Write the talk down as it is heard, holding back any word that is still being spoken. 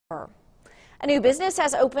A new business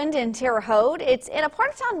has opened in Terre Haute. It's in a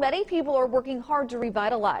part of town many people are working hard to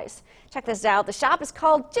revitalize. Check this out. The shop is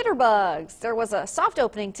called Jitterbugs. There was a soft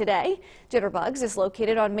opening today. Jitterbugs is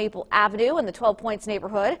located on Maple Avenue in the 12 Points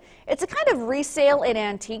neighborhood. It's a kind of resale and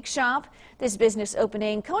antique shop. This business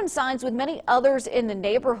opening coincides with many others in the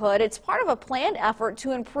neighborhood. It's part of a planned effort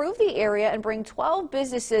to improve the area and bring 12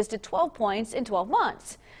 businesses to 12 Points in 12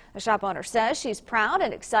 months. The shop owner says she's proud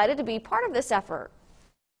and excited to be part of this effort.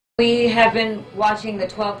 We have been watching the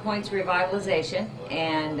 12 Points revitalization,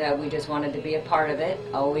 and we just wanted to be a part of it.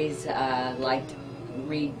 Always liked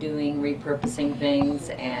redoing, repurposing things,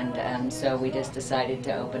 and so we just decided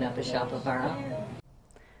to open up a shop of our own.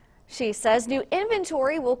 She says new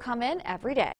inventory will come in every day.